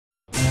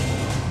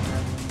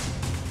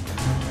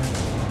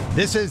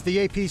This is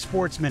the AP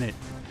Sports Minute.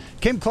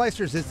 Kim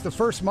Clijsters is the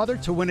first mother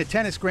to win a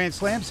tennis Grand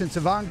Slam since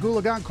Yvonne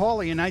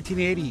Goolagong-Cawley in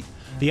 1980.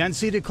 The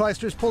unseeded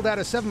Clijsters pulled out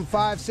a 7-5,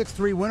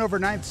 6-3 win over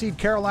 9th seed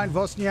Caroline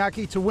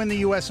Wozniacki to win the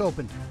U.S.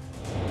 Open.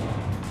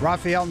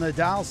 Rafael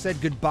Nadal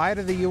said goodbye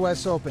to the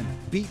U.S. Open,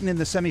 beaten in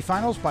the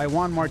semifinals by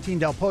Juan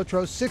Del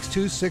Potro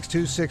 6-2,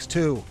 6-2,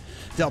 6-2.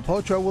 Del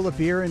Potro will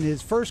appear in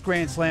his first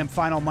Grand Slam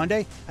final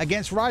Monday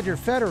against Roger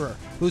Federer,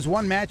 whose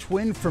one-match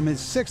win from his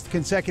sixth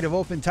consecutive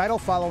Open title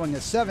following a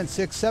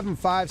 7-6,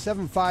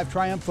 7-5, 7-5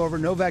 triumph over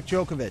Novak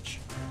Djokovic.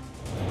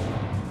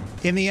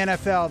 In the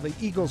NFL, the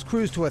Eagles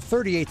cruised to a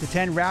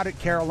 38-10 rout at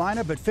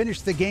Carolina, but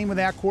finished the game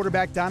without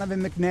quarterback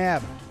Donovan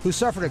McNabb, who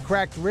suffered a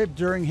cracked rib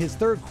during his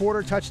third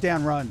quarter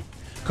touchdown run.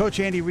 Coach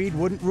Andy Reid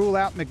wouldn't rule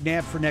out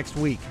McNabb for next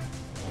week.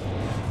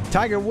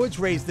 Tiger Woods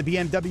raised the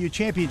BMW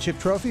Championship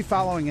trophy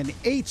following an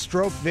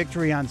 8-stroke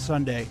victory on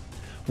Sunday.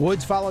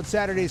 Woods followed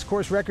Saturday's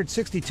course record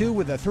 62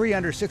 with a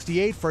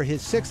 3-under-68 for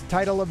his sixth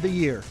title of the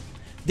year.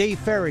 Dave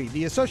Ferry,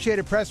 the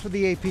Associated Press for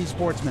the AP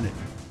Sports Minute.